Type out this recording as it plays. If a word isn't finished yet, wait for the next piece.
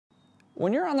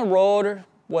When you're on the road,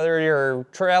 whether you're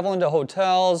traveling to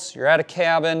hotels, you're at a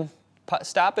cabin,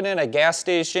 stopping in a gas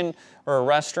station or a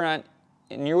restaurant,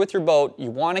 and you're with your boat,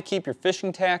 you want to keep your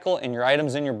fishing tackle and your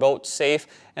items in your boat safe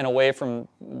and away from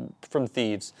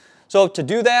thieves. So to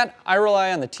do that, I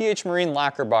rely on the TH Marine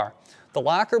Loc-R-Bar. The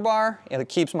Loc-R-Bar, it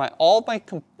keeps all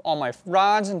my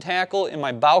rods and tackle in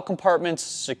my bow compartments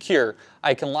secure.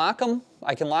 I can lock them.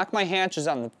 I can lock my hatches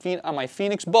on my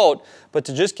Phoenix boat, but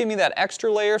to just give me that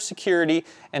extra layer of security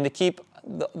and to keep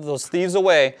those thieves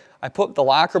away, I put the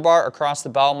Loc-R-Bar across the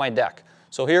bow of my deck.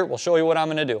 So here, we'll show you what I'm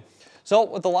going to do. So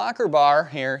with the Loc-R-Bar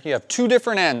here, you have two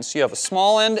different ends. You have a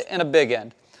small end and a big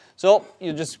end. So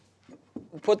you just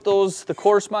put the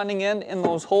corresponding end in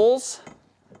those holes.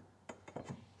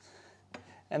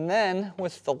 And then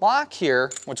with the lock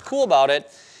here, what's cool about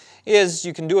it is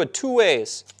you can do it two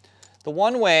ways. The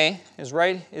one way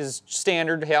is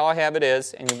standard, how I have it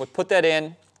is, and you would put that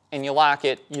in and you lock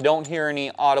it. You don't hear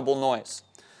any audible noise.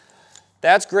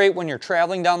 That's great when you're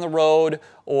traveling down the road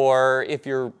or if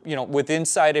you're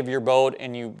inside of your boat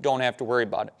and you don't have to worry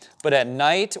about it. But at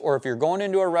night or if you're going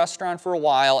into a restaurant for a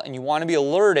while and you want to be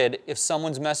alerted if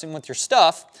someone's messing with your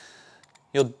stuff,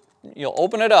 you'll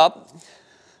open it up,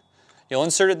 you'll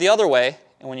insert it the other way,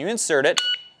 and when you insert it,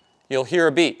 you'll hear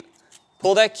a beep.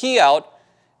 Pull that key out,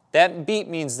 that beep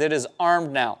means that it is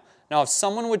armed now. Now if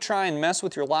someone would try and mess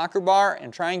with your Loc-R-Bar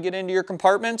and try and get into your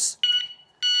compartments,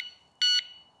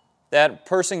 that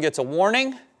person gets a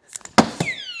warning,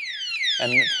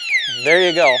 and there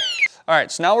you go. All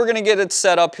right, so now we're gonna get it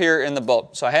set up here in the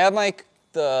boat. So I have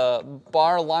the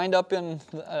bar lined up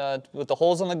with the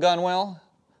holes on the gunwale.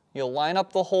 You'll line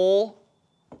up the hole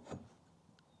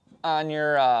on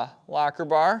your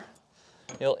Loc-R-Bar.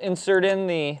 You'll insert in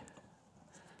the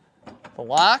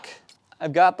lock.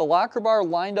 I've got the Loc-R-Bar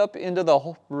lined up into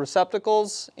the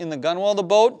receptacles in the gunwale of the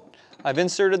boat. I've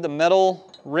inserted the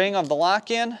metal ring of the lock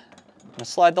in. I'm going to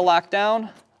slide the lock down,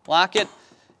 lock it,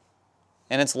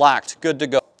 and it's locked, good to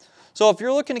go. So if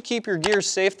you're looking to keep your gear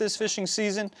safe this fishing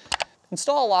season,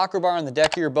 install a Loc-R-Bar on the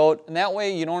deck of your boat, and that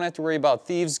way you don't have to worry about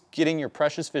thieves getting your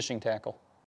precious fishing tackle.